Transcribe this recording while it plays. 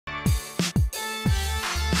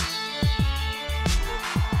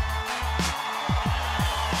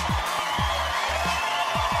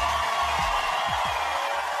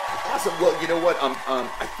awesome. Well, you know what?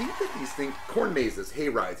 I think that these things, corn mazes, hay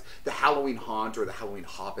rides, the Halloween haunt or the Halloween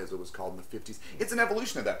hop, as it was called in the 50s, it's an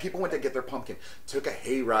evolution of that. People went to get their pumpkin, took a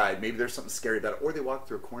hay ride. Maybe there's something scary about it, or they walked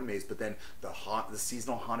through a corn maze. But then the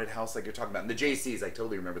seasonal haunted house, like you're talking about, and the JCs, I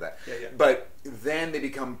totally remember that. Yeah, yeah. But then they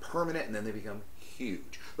become permanent, and then they become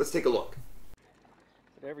huge. Let's take a look.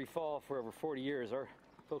 But every fall for over 40 years, our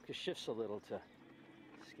focus shifts a little to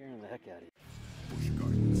scaring the heck out of you. Busch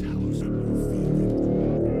Gardens, Hallows and Movie.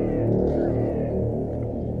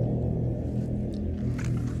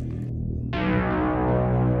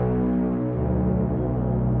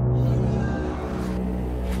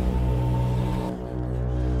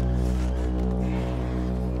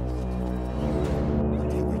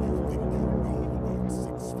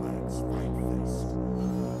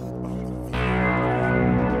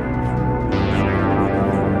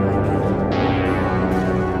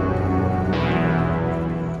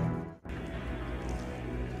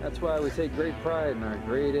 That's why we take great pride in our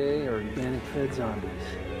grade A organic fed zombies.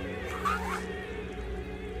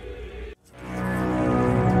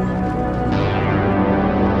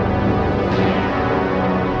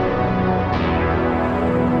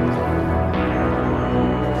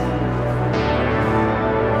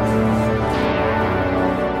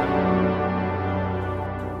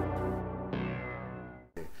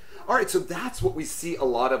 All right, so that's what we see a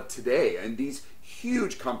lot of today, and these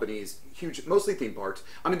huge companies, mostly theme parks.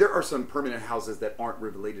 I mean, there are some permanent houses that aren't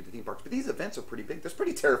related to theme parks, but these events are pretty big. They're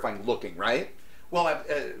pretty terrifying looking, right? Well,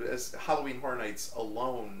 as Halloween Horror Nights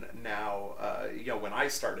alone now, you know, when I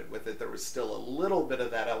started with it, there was still a little bit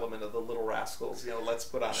of that element of the Little Rascals. You know, let's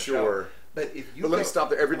put on a show. But if you let me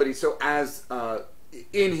stop there, everybody. So as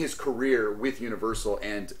in his career with Universal,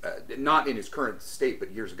 and not in his current state,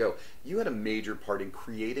 but years ago, you had a major part in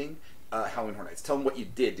creating Halloween Horror Nights. Tell them what you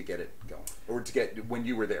did to get it going, or to get, when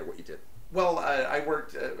you were there, what you did. Well, I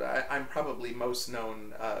worked, I'm probably most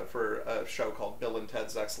known for a show called Bill and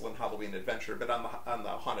Ted's Excellent Halloween Adventure, but on the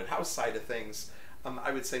haunted house side of things,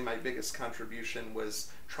 I would say my biggest contribution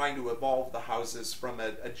was trying to evolve the houses from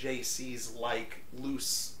a JC's-like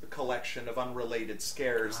loose collection of unrelated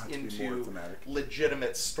scares into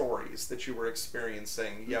legitimate stories that you were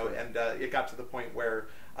experiencing. You know, and it got to the point where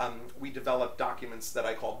we developed documents that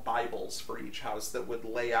I called Bibles for each house that would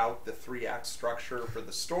lay out the 3-act structure for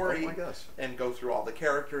the story and go through all the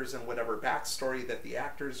characters and whatever backstory that the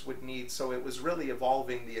actors would need. So it was really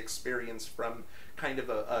evolving the experience from kind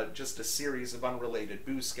of just a series of unrelated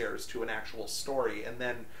boo scares to an actual story. And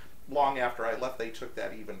then long after I left, they took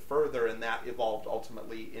that even further, and that evolved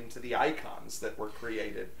ultimately into the icons that were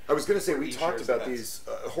created. I was going to say, we talked about these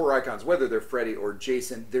horror icons, whether they're Freddy or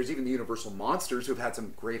Jason. There's even the Universal Monsters, who've had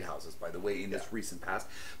some great houses, by the way, in this recent past.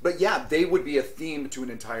 But yeah, they would be a theme to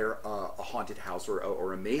an entire a haunted house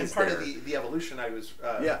or a maze. And part of the evolution I was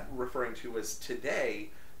referring to was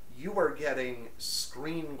today, you are getting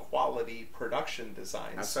screen quality production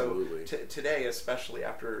design. Absolutely. So today, especially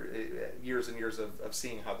after years and years of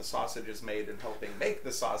seeing how the sausage is made and helping make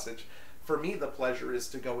the sausage, for me the pleasure is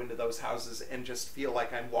to go into those houses and just feel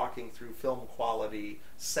like I'm walking through film quality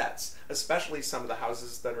sets, especially some of the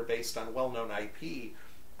houses that are based on well-known IP.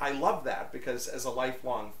 I love that because as a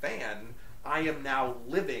lifelong fan, I am now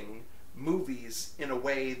living movies in a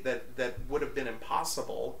way that would have been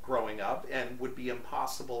impossible growing up and would be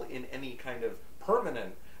impossible in any kind of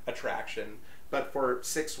permanent attraction. But for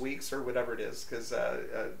 6 weeks or whatever it is, because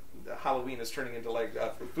Halloween is turning into like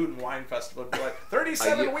a food and wine festival, it'd be like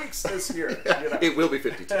 37 weeks this year. You know? It will be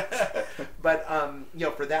 52. But you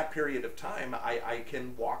know, for that period of time, I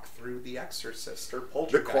can walk through The Exorcist or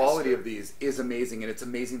Poltergeist. The quality of these is amazing, and it's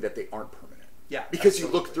amazing that they aren't permanent. Yeah, because you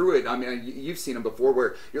look through it. I mean, you've seen them before,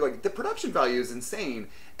 where you're like, the production value is insane,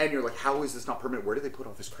 and you're like, how is this not permanent? Where do they put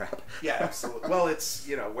all this crap? Yeah, absolutely. Well, it's,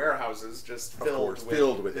 you know, warehouses just filled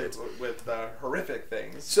with horrific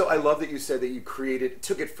things. So I love that you said that you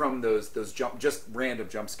took it from those just random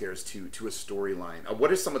jump scares to a storyline. What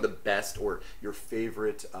are some of the best or your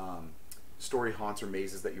favorite story haunts or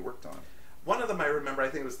mazes that you worked on? One of them I remember, I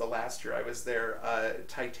think it was the last year I was there,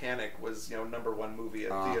 Titanic was, you know, #1 movie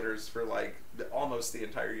at theaters for like almost the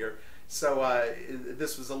entire year. So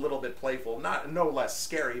this was a little bit playful, no less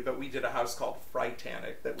scary, but we did a house called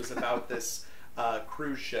Frightanic that was about this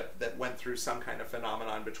cruise ship that went through some kind of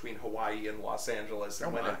phenomenon between Hawaii and Los Angeles,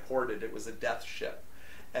 and when it ported, it was a death ship.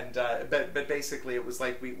 And but basically it was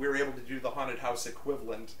like we were able to do the haunted house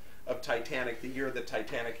equivalent of Titanic the year that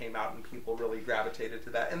Titanic came out, and people really gravitated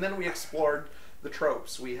to that. And then we explored the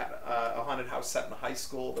tropes. We had a haunted house set in a high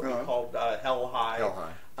school that we called Hell High.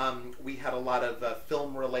 Hell High. We had a lot of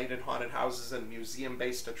film-related haunted houses and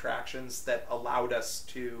museum-based attractions that allowed us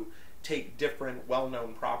to take different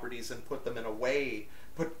well-known properties and put them in a way,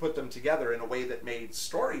 put them together in a way that made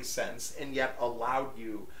story sense and yet allowed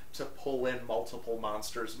you to pull in multiple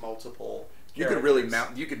monsters, multiple You could really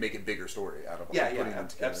you could make a bigger story out of putting them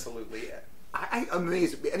together. Absolutely. I'm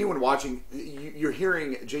amazed. Anyone watching, you're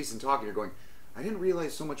hearing Jason talking, you're going, I didn't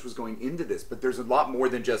realize so much was going into this, but there's a lot more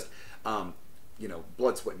than just, blood,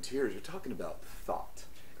 sweat, and tears. You're talking about thought.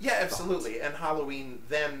 Yeah, absolutely. And Halloween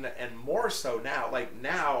then, and more so now, like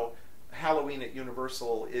now, Halloween at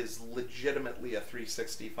Universal is legitimately a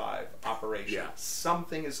 365 operation. Yeah.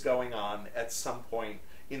 Something is going on at some point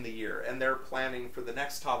in the year, and they're planning for the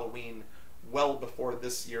next Halloween well before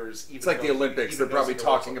this year's. It's like the Olympics. They're probably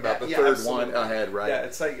talking about the third one ahead, right? Yeah,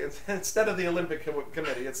 it's like instead of the Olympic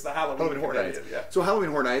committee, it's the Halloween Horror committee. Nights. Yeah. So Halloween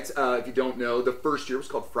Horror Nights, if you don't know, the first year was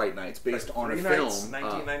called Fright Nights, based on a Three film. Nights,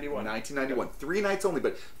 1991. 1991. 3 nights only,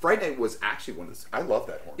 but Fright Night was actually one of the... I love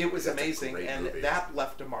that horror movie. It was That's a amazing, great and movie. that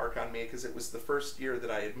left a mark on me because it was the first year that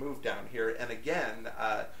I had moved down here, and again,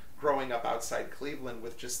 growing up outside Cleveland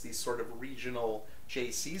with just these sort of regional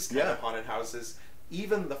JCs kind of haunted houses,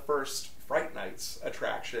 even the first Fright Nights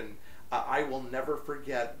attraction, I will never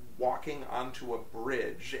forget walking onto a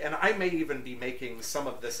bridge, and I may even be making some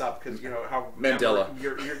of this up because you know how Mandela.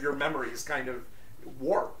 Your memories kind of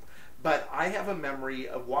warp. But I have a memory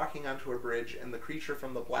of walking onto a bridge and the creature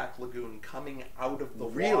from the Black Lagoon coming out of the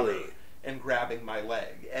water and grabbing my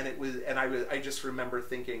leg, and I just remember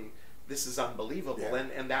thinking, this is unbelievable. Yeah.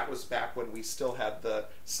 And that was back when we still had the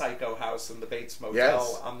Psycho House and the Bates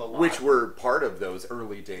Motel on the lot. Which were part of those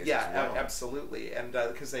early days as well. Absolutely. And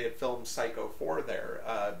because they had filmed Psycho 4 there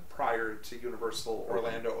prior to Universal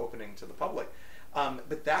Orlando opening to the public.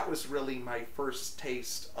 But that was really my first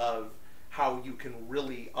taste of how you can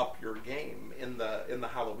really up your game in the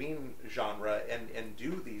Halloween genre and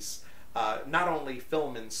do these not only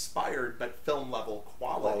film inspired but film level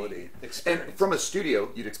quality experience. And from a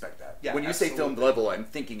studio, you'd expect that. Yeah, when you say film level, I'm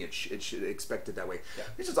thinking it should expect it that way. Yeah.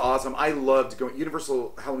 Which is awesome. I loved going.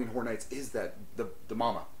 Universal Halloween Horror Nights is that the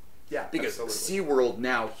mama. Yeah, because absolutely. SeaWorld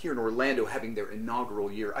now here in Orlando having their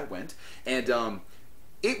inaugural year, I went and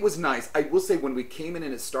it was nice. I will say when we came in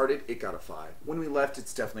and it started, it got a 5. When we left,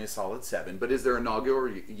 it's definitely a solid 7. But is their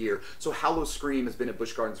inaugural year? So Hallow Scream has been at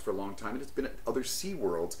Busch Gardens for a long time, and it's been at other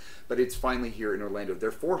SeaWorlds, but it's finally here in Orlando.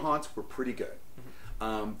 Their 4 haunts were pretty good.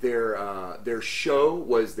 Their show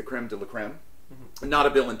was the creme de la creme. Not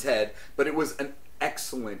a Bill and Ted, but it was an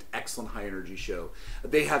excellent high energy show.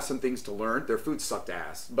 They have some things to learn. Their food sucked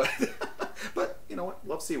ass, but but you know what?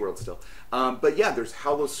 Love SeaWorld still. But yeah, there's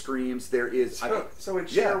Hallow Screams. There is so a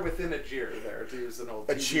cheer within a jeer there, to use an old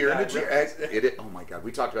TV cheer and a Guide jeer. Oh my God,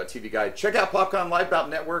 we talked about TV Guide. Check out Popcorn Live about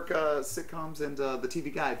network sitcoms and the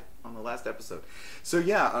TV Guide on the last episode. So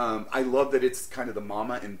yeah, I love that it's kind of the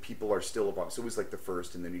mama and people are still involved. So it was like the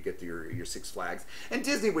first, and then you get to your Six Flags. And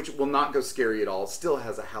Disney, which will not go scary at all, still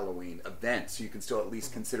has a Halloween event, so you can still at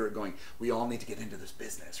least consider it going, we all need to get into this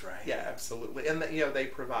business, right? Yeah, absolutely. And they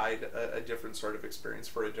provide a different sort of experience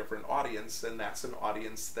for a different audience, and that's an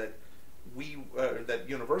audience that that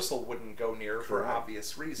Universal wouldn't go near for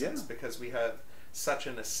obvious reasons, because we have such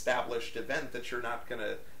an established event that you're not going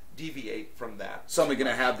to deviate from that. So I'm going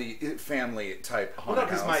to have the family type haunted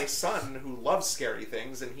because house. my son, who loves scary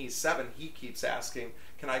things, and he's 7, he keeps asking,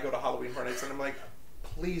 can I go to Halloween Horror Nights? And I'm like,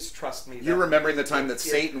 please trust me. You're remembering the time that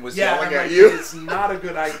Satan was yelling at you? It's not a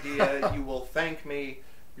good idea. You will thank me.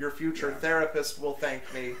 Your future therapist will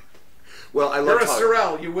thank me. Well, I love You're a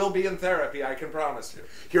Surrell. You will be in therapy, I can promise you.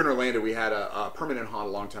 Here in Orlando, we had a permanent haunt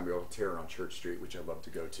a long time ago, Terror on Church Street, which I loved to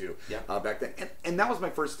go to back then. And that was my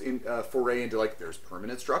first foray into, like, there's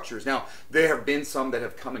permanent structures. Now, there have been some that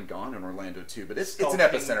have come and gone in Orlando, too, but it's an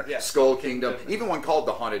epicenter. Yeah. Skull Kingdom, even one called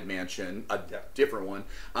the Haunted Mansion, a different one,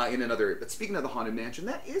 in another area. But speaking of the Haunted Mansion,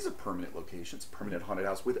 that is a permanent location. It's a permanent haunted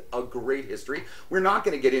house with a great history. We're not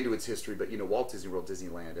going to get into its history, but, you know, Walt Disney World,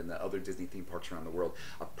 Disneyland, and the other Disney theme parks around the world,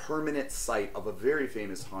 a permanent site of a very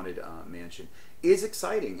famous haunted mansion is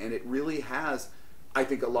exciting, and it really has, I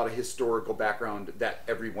think, a lot of historical background that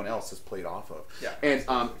everyone else has played off of. Yeah,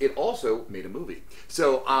 and it also made a movie.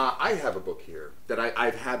 So I have a book here that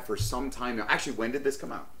I've had for some time now. Actually, when did this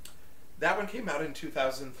come out? That one came out in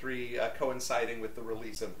 2003, coinciding with the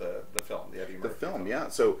release of the film, the Eddie Murphy film. Yeah.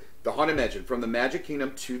 So The Haunted Mansion, From the Magic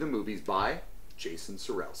Kingdom to the Movies by Jason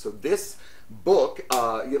Surrell. So this book,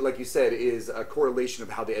 like you said, is a correlation of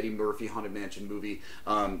how the Eddie Murphy Haunted Mansion movie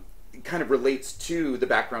kind of relates to the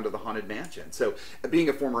background of the Haunted Mansion. So being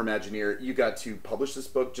a former Imagineer, you got to publish this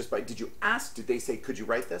book just by, did they say, could you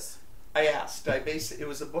write this? I asked. It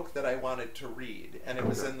was a book that I wanted to read, and it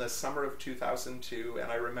was in the summer of 2002.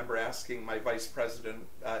 And I remember asking my vice president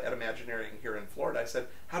at Imagineering here in Florida. I said,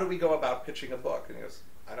 "How do we go about pitching a book?" And he goes,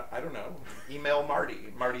 I don't know. Email Marty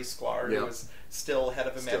Sklar, who was still head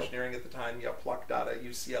of Imagineering at the time, plucked out of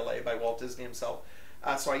UCLA by Walt Disney himself.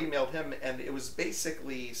 So I emailed him, and it was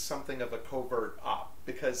basically something of a covert op,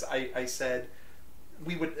 because I said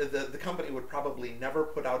the company would probably never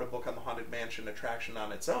put out a book on the Haunted Mansion attraction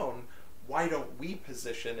on its own. Why don't we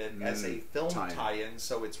position it as a film tie-in,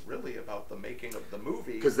 so it's really about the making of the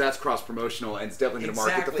movie? Because that's cross-promotional, and it's definitely going to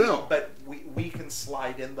market the film. But we can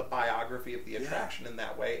slide in the biography of the attraction in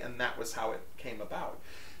that way, and that was how it came about.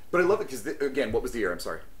 But I love it because, again, what was the year? I'm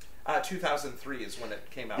sorry. 2003 is when it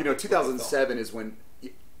came out. 2007 is when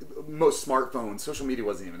most smartphones, social media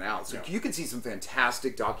wasn't even out. So you can see some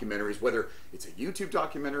fantastic documentaries, whether it's a YouTube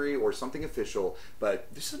documentary or something official, but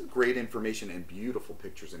there's some great information and beautiful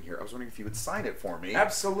pictures in here. I was wondering if you would sign it for me.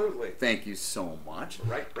 Absolutely. Thank you so much.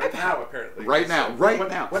 Right now, apparently. Right now.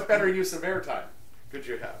 What better use of airtime could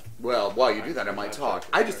you have? Well, while you do that, I might talk.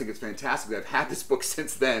 I just think it's fantastic that I've had this book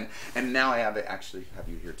since then, and now I have to actually have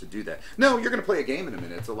you here to do that. No, you're going to play a game in a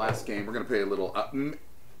minute. It's the last game. We're going to play a little,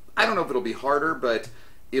 I don't know if it'll be harder, but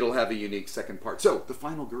it'll have a unique second part. So, the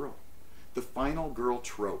final girl. The final girl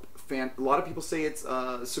trope. A lot of people say it's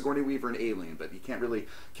Sigourney Weaver and Alien, but you can't really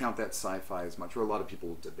count that sci-fi as much, or a lot of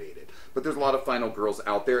people debate it. But there's a lot of final girls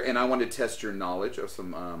out there, and I want to test your knowledge of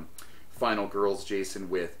some final girls, Jason,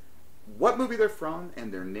 with what movie they're from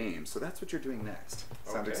and their names. So that's what you're doing next.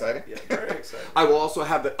 Sound exciting? Yeah, very exciting. I will also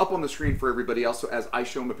have that up on the screen for everybody else, so as I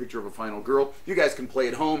show them a picture of a final girl, you guys can play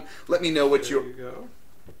at home. Let me know what There you go.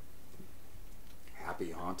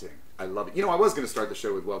 Happy haunting. I love it. You know, I was going to start the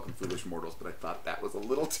show with Welcome Foolish Mortals, but I thought that was a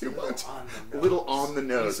little too much. A little on the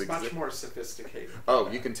nose. He's much more sophisticated. Oh,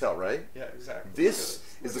 you can tell, right? Yeah, exactly. This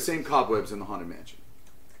is the same cobwebs in the Haunted Mansion.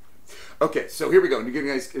 Okay, so here we go. And you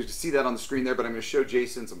guys can see that on the screen there, but I'm going to show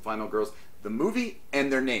Jason some final girls, the movie,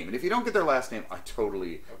 and their name. And if you don't get their last name, I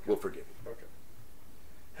totally will forgive you. Okay.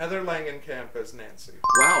 Heather Langenkamp as Nancy.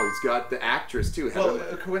 Wow, he's got the actress too. Well,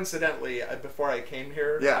 coincidentally, before I came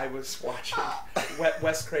here, I was watching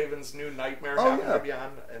Wes Craven's New Nightmare happened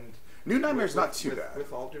beyond, and New Nightmare's not too bad.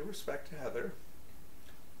 With all due respect to Heather,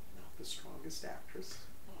 not the strongest actress.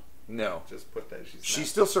 No. Just put that. She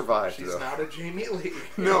still survived. She's not a Jamie Lee.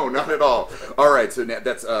 No, not at all. All right, so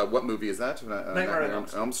that's what movie is that? Nightmare on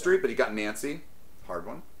Elm Street. But you got Nancy, hard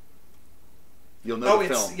one. You'll know the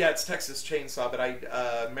film. It's Texas Chainsaw,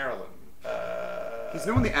 but Marilyn. He's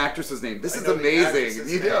knowing the actress's name. This is amazing.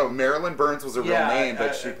 You know, Marilyn Burns was her real name,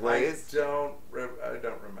 but she plays. I don't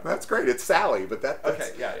remember. That's great. It's Sally, but that's okay.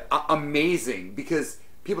 Yeah. Amazing, because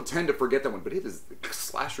people tend to forget that one, but it is the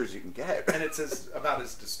slashers you can get, and it's about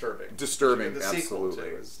as disturbing. Disturbing,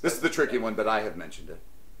 absolutely. This is the tricky one, but I have mentioned it.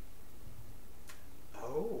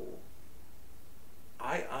 Oh,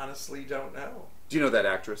 I honestly don't know. Do you know that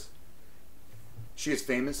actress? She is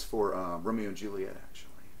famous for Romeo and Juliet, actually.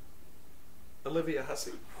 Olivia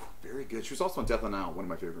Hussey. Very good. She was also on Death on the Nile, one of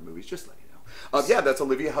my favorite movies. Just let you know. Yeah, that's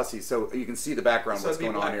Olivia Hussey. So you can see the background, what's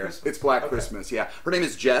going on here. Christmas? It's Black Christmas, yeah. Her name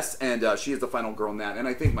is Jess, and she is the final girl in that. And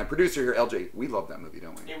I think my producer here, LJ, we love that movie,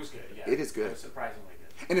 don't we? It was good, yeah. It is good. It was surprisingly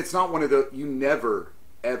good. And it's not one of the, you never,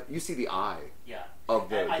 you see the eye of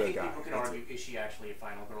the guy. I think people can argue, is she actually a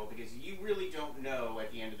final girl? Because you really don't know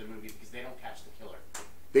at the end of the movie, because they don't catch the killer.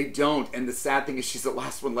 They don't, and the sad thing is she's the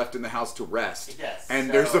last one left in the house to rest. Yes. And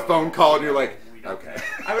there's a phone call, and you're like, okay.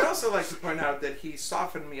 I would also like to point out that he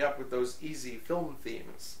softened me up with those easy film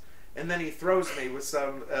themes. And then he throws me with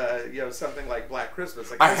some, something like Black Christmas.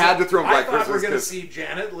 Like, I had to throw Black Christmas. I thought we're going to see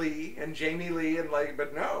Janet Leigh and Jamie Lee, and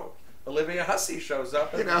but no. Olivia Hussey shows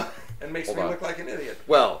up and makes me look like an idiot.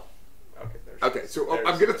 Well, okay, so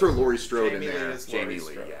I'm going to throw Laurie Strode in there. Jamie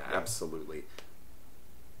Lee, yeah, absolutely.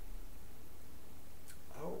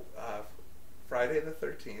 Friday the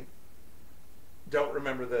 13th. Don't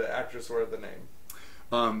remember the actress or the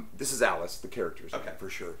name. This is Alice, the character's name, for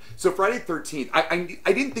sure. So Friday the 13th,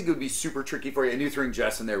 I didn't think it would be super tricky for you. I knew throwing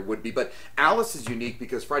Jess in there would be, but Alice is unique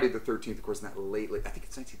because Friday the 13th, of course, not late, I think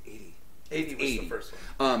it's 1980. 80 was the first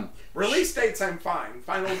one. Release dates, I'm fine.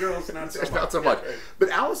 Final Girls, not so much. Not so much. Yeah, right. But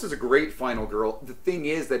Alice is a great final girl. The thing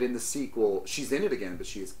is that in the sequel, she's in it again, but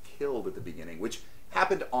she is killed at the beginning, which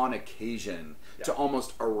happened on occasion to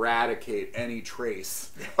almost eradicate any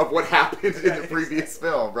trace of what happened in the previous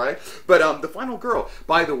film, right? But the final girl,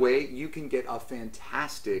 by the way, you can get a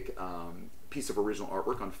fantastic piece of original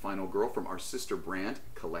artwork on Final Girl from our sister brand,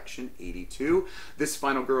 Collection 82. This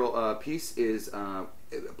Final Girl piece is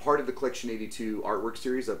part of the Collection 82 artwork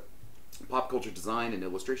series of Pop culture design and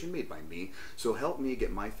illustration made by me, so help me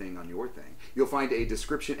get my thing on your thing. You'll find a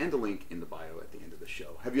description and a link in the bio at the end of the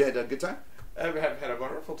show. Have you had a good time? I've had a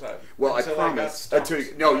wonderful time. Well, Until I promise.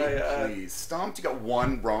 Please. Stumped. You got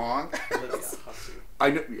one wrong. Lydia Hussey.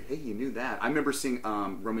 I know. Hey, you knew that. I remember seeing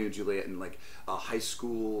Romeo and Juliet in like a high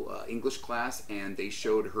school English class, and they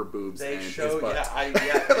showed her boobs and his butt.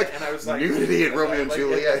 Like, and I was like, nudity in Romeo and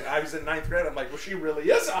Juliet. I was in 9th grade. I'm like, well, she really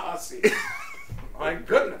is a hussy. My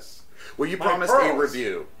goodness. Well, you My promised pearls. a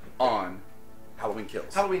review on Halloween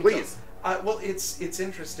Kills. Halloween Please. Kills. Well, it's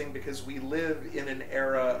interesting because we live in an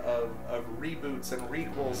era of reboots and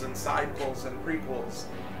requels and sidequels and prequels,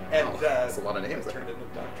 and that's a lot of names. I turned into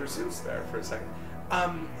Dr. Seuss there for a second.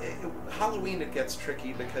 Halloween, it gets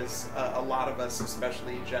tricky because a lot of us,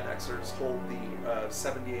 especially Gen Xers, hold the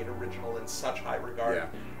 78 original in such high regard. Yeah.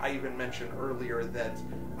 I even mentioned earlier that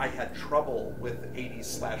I had trouble with 80s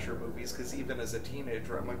slasher movies because even as a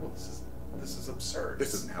teenager, I'm like, well, this is absurd.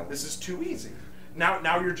 This isn't Halloween. This is too easy.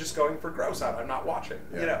 Now you're just going for gross out. I'm not watching.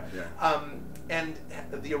 Yeah, And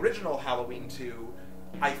the original Halloween 2,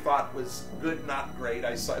 I thought was good, not great.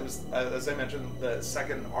 I saw it was, as I mentioned, the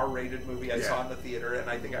second R-rated movie I saw in the theater, and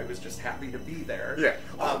I think I was just happy to be there. Yeah,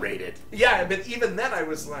 R-rated. Yeah, but even then I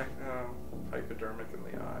was like, oh, hypodermic in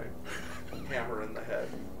the eye, hammer in the head.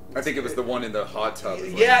 I think it was the one in the hot tub.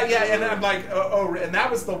 Yeah, and I'm like, and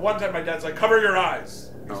that was the one time my dad's like, cover your eyes.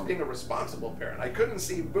 He's being a responsible parent. I couldn't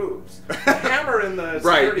see boobs. The hammer in the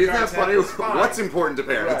Right, isn't that guard's funny? head was fine. What's important to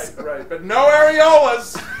parents? Right, but no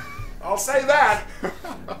areolas. I'll say that.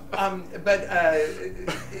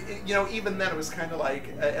 Even then it was kind of like,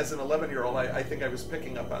 as an 11-year-old, I think I was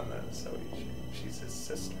picking up on that. So she's his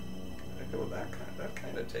sister. I go, that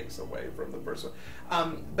kind of takes away from the first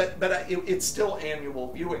one. It's still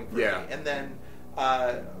annual viewing for me. And then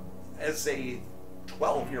as a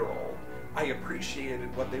 12-year-old, I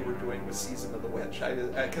appreciated what they were doing with Season of the Witch.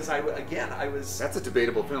 Because I was. That's a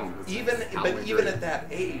debatable film. Even at that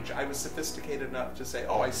age, I was sophisticated enough to say,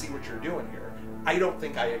 "Oh, I see what you're doing here. I don't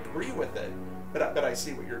think I agree with it, but I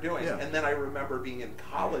see what you're doing." Yeah. And then I remember being in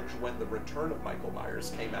college when The Return of Michael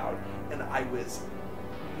Myers came out, and I was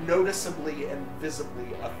noticeably and visibly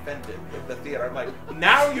offended in the theater. I'm like,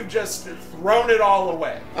 now you've just thrown it all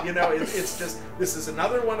away. It's just, this is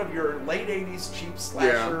another one of your late 80s cheap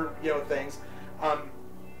slasher, things.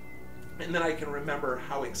 And then I can remember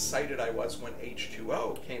how excited I was when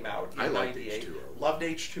H2O came out in '98. Loved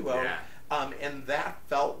H2O. Yeah. And that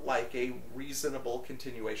felt like a reasonable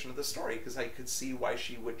continuation of the story because I could see why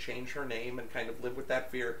she would change her name and kind of live with that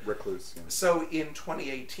fear. Recluse. Yeah. So in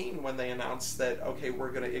 2018, when they announced that, okay,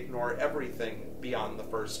 we're going to ignore everything beyond the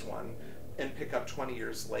first one and pick up 20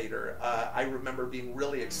 years later, I remember being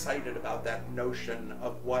really excited about that notion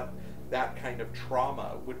of what that kind of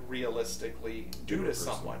trauma would realistically do to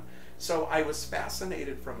someone. So I was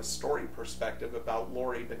fascinated from a story perspective about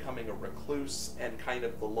Laurie becoming a recluse and kind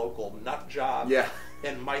of the local nut job. Yeah.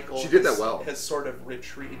 And Michael She did that well. has sort of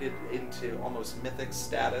retreated into almost mythic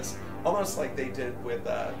status, almost like they did with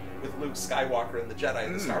Luke Skywalker and the Jedi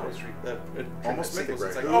in the Star Wars Almost mythic, sequels.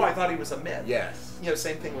 It's right? like, oh, I thought he was a myth. Yes.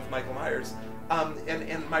 Same thing with Michael Myers.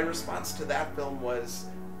 And my response to that film was,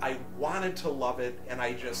 I wanted to love it, and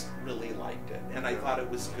I just really liked it. And I thought it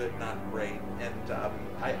was good, not great. And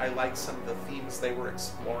I liked some of the themes they were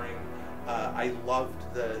exploring. I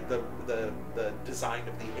loved the design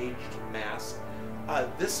of the aged mask.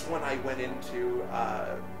 This one I went into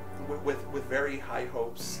with very high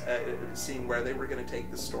hopes, seeing where they were going to take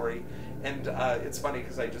the story. And it's funny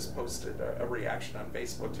because I just posted a reaction on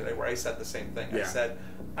Facebook today where I said the same thing. Yeah. I said,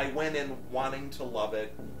 I went in wanting to love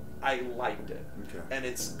it. I liked it, Okay. and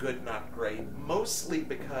it's good, not great. Mostly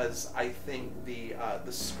because I think the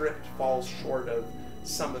script falls short of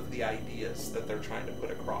some of the ideas that they're trying to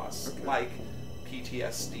put across, like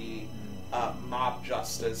PTSD, mob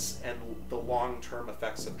justice, and the long-term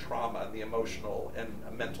effects of trauma and the emotional and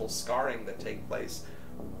mental scarring that take place.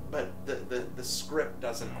 But the script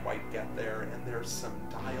doesn't quite get there, and there's some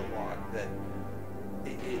dialogue that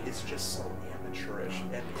it's just so amateurish,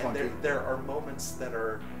 and there are moments that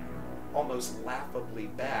are almost laughably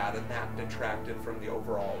bad, and that detracted from the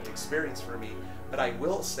overall experience for me. But I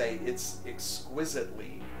will say it's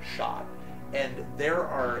exquisitely shot, and there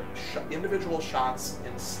are individual shots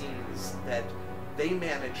and scenes that they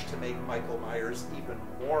managed to make Michael Myers even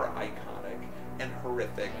more iconic and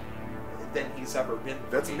horrific than he's ever been.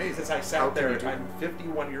 That's amazing. Because I sat there, I'm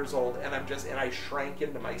 51 years old, and I shrank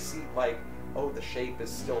into my seat like, oh, the Shape is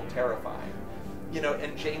still terrifying.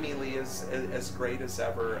 And Jamie Lee is as great as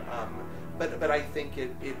ever. But I think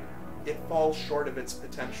it it falls short of its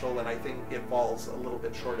potential, and I think it falls a little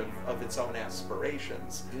bit short of its own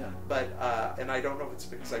aspirations. Yeah. But and I don't know if it's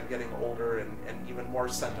because I'm getting older and even more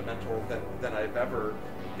sentimental than I've ever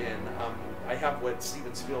been. I have what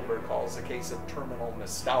Steven Spielberg calls a case of terminal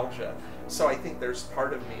nostalgia. So I think there's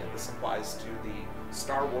part of me, and this applies to the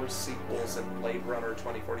Star Wars sequels and Blade Runner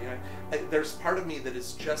 2049, there's part of me that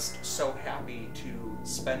is just so happy to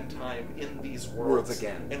spend time in these worlds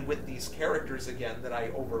again and with these characters again that I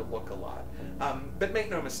overlook a lot. But make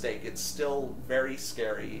no mistake, it's still very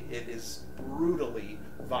scary. It is brutally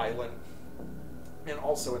violent. And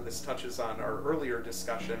also, and this touches on our earlier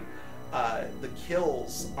discussion, the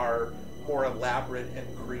kills are more elaborate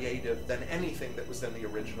and creative than anything that was in the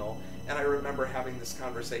original. And I remember having this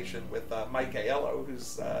conversation with Mike Aiello,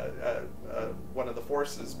 who's one of the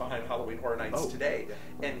forces behind Halloween Horror Nights today.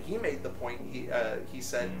 Yeah. And he made the point, he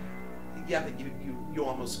said, yeah, that you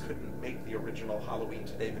almost couldn't make the original Halloween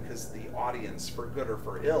today because the audience, for good or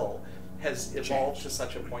for ill, has evolved to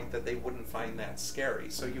such a point that they wouldn't find that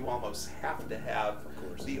scary. So you almost have to have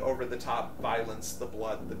the over-the-top violence, the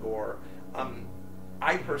blood, the gore.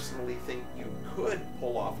 I personally think you could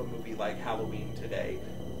pull off a movie like Halloween today,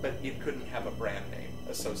 but it couldn't have a brand name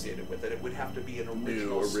associated with it. It would have to be an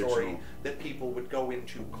original story that people would go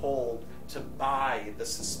into cold to buy the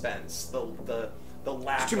suspense, the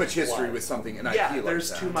lack There's too much of history blood. with something, and yeah, I feel there's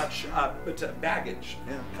like too much baggage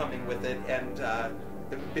coming with it, and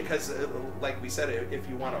because, like we said, if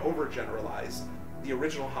you want to overgeneralize, the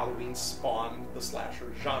original Halloween spawned the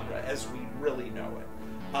slasher genre as we really know it.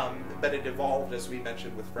 But it evolved, as we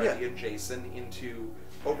mentioned with Freddy and Jason, into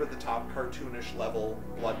over-the-top cartoonish level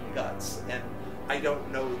blood and guts. And I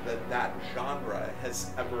don't know that genre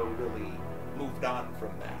has ever really moved on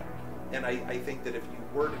from that. And I think that if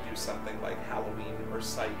you were to do something like Halloween or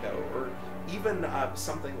Psycho, or even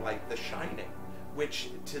something like The Shining,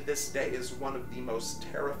 which to this day is one of the most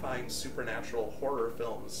terrifying supernatural horror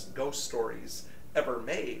films, ghost stories, ever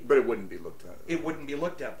made. But it wouldn't be looked at. It wouldn't be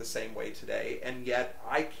looked at the same way today, and yet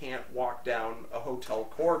I can't walk down a hotel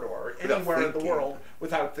corridor anywhere in the world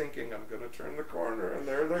without thinking, I'm going to turn the corner and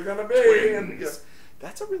there they're going to be. And,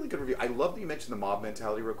 that's a really good review. I love that you mentioned the mob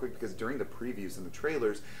mentality real quick, because during the previews and the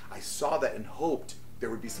trailers, I saw that and hoped there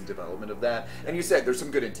would be some development of that. And you said there's some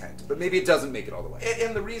good intent, but maybe it doesn't make it all the way.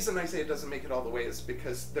 And the reason I say it doesn't make it all the way is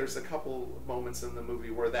because there's a couple moments in the movie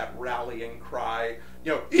where that rallying cry,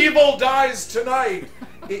 evil dies tonight!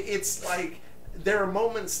 It's like, there are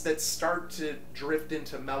moments that start to drift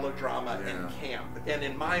into melodrama and camp. And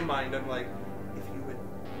in my mind, I'm like, if you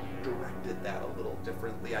had directed that a little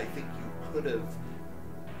differently, I think you could have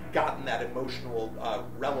gotten that emotional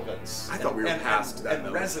relevance. I thought we were past that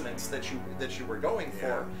and resonance that you were going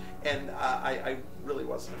for, and I really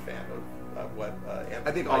wasn't a fan of what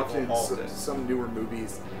I think Michael Hall often did. some newer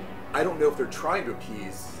movies, I don't know if they're trying to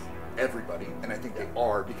appease everybody, and I think they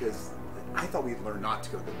are, because I thought we'd learn not to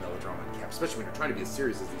go to the melodrama camp, especially when you're trying to be as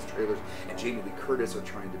serious as these trailers and Jamie Lee Curtis are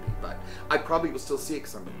trying to be. But I probably will still see it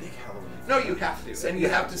because I'm a big Halloween fan. No, you have to, and you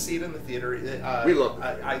have to see it in the theater. We love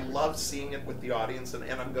it. I love seeing it with the audience, and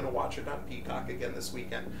I'm going to watch it on Peacock again this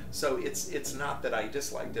weekend. So it's not that I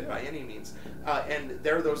disliked it by any means. And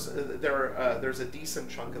there's a decent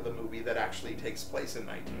chunk of the movie that actually takes place in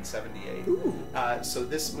 1978. Ooh. So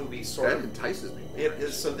this movie That entices me.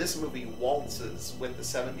 So this movie waltzes with the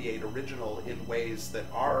 78 original in ways that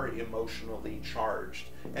are emotionally charged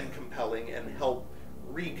and compelling and help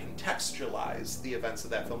recontextualize the events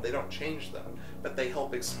of that film. They don't change them, but they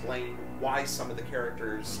help explain why some of the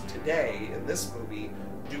characters today in this movie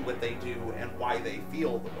do what they do and why they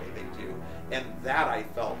feel the way they do. And that, I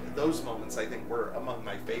felt, those moments, I think, were among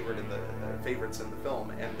my favorites in the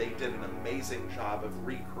film, and they did an amazing job of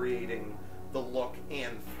recreating the look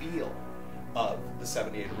and feel of the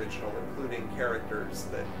 78 original, including characters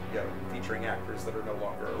that, featuring actors that are no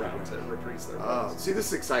longer around to reprise their roles. See, this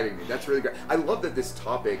is exciting me. That's really great. I love that this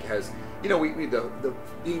topic has, the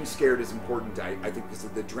being scared is important, I think, because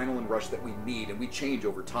of the adrenaline rush that we need, and we change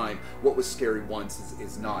over time. What was scary once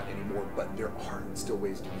is not anymore, but there are still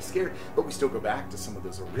ways to be scared, but we still go back to some of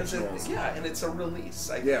those originals. And it's a release.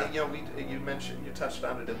 I think, you touched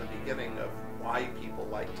on it in the beginning of why people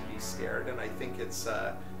like to be scared, and I think it's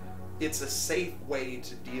a safe way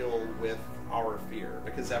to deal with our fear,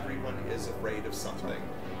 because everyone is afraid of something,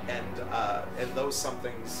 and those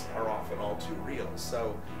somethings are often all too real.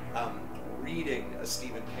 So reading a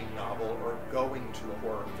Stephen King novel, or going to a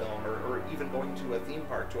horror film, or even going to a theme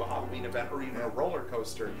park, to a Halloween event, or even a roller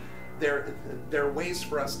coaster, there are ways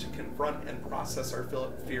for us to confront and process our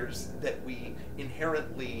fears that we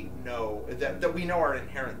inherently know, that we know are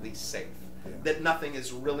inherently safe. that nothing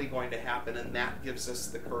is really going to happen, and that gives us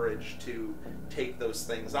the courage to take those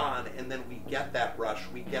things on, and then we get that rush,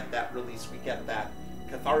 we get that release, we get that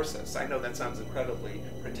catharsis. I know that sounds incredibly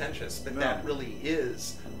pretentious, but that really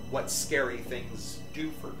is what scary things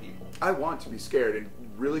do for people. I want to be scared, and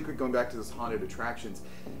really quick, going back to those haunted attractions,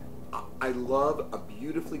 I love a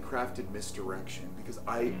beautifully crafted misdirection, because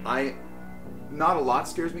I not a lot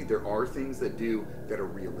scares me. There are things that are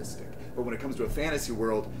realistic, but when it comes to a fantasy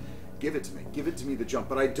world, give it to me the jump.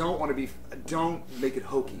 But I don't want to be, don't make it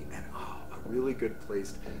hokey, and a really good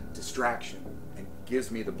placed distraction, and gives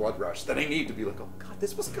me the blood rush that I need to be like, oh god,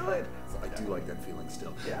 this was good. So I do like that feeling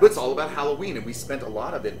still. Yeah. But it's all about Halloween, and we spent a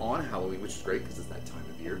lot of it on Halloween, which is great because it's that time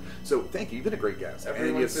of year. So thank you. You've been a great guest.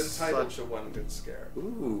 Everyone's entitled to one good scare.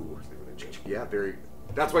 Ooh. Yeah, very.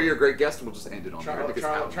 That's why you're a great guest, and we'll just end it on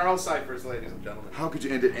there. Charles Cyphers, ladies and gentlemen. How could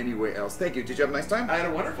you end it any way else? Thank you. Did you have a nice time? I had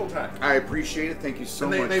a wonderful time. I appreciate it. Thank you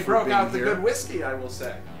so And much. they for broke being out the here. good whiskey, I will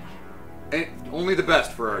say. And only the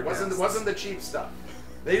best for our It guests. wasn't the cheap stuff.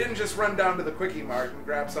 They didn't just run down to the Quickie Mart and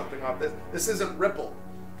grab something off this. This isn't Ripple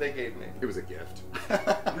they gave me. It was a gift.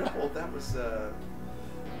 Ripple, that was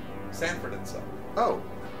Sanford and Son. Oh,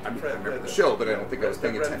 I remember the show, but I don't think I was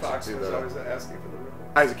paying Red attention Fox to was the. always asking for the Ripple.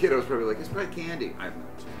 As a kid, I was probably like, it's probably candy. I'm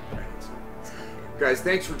not. Right. Guys,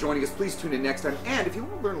 thanks for joining us. Please tune in next time. And if you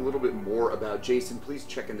want to learn a little bit more about Jason, please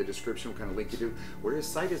check in the description what kind of link you do, where his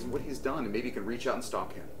site is and what he's done, and maybe you can reach out and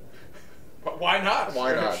stalk him. But why not?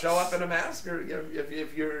 Why not? Show up in a mask, or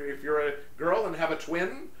if you're a girl and have a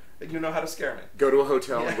twin, then you know how to scare me. Go to a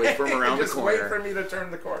hotel and wait for him around the Just corner. wait for me to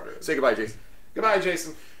turn the corner. Say goodbye, Jason. Goodbye,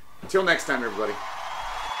 Jason. Until next time, everybody.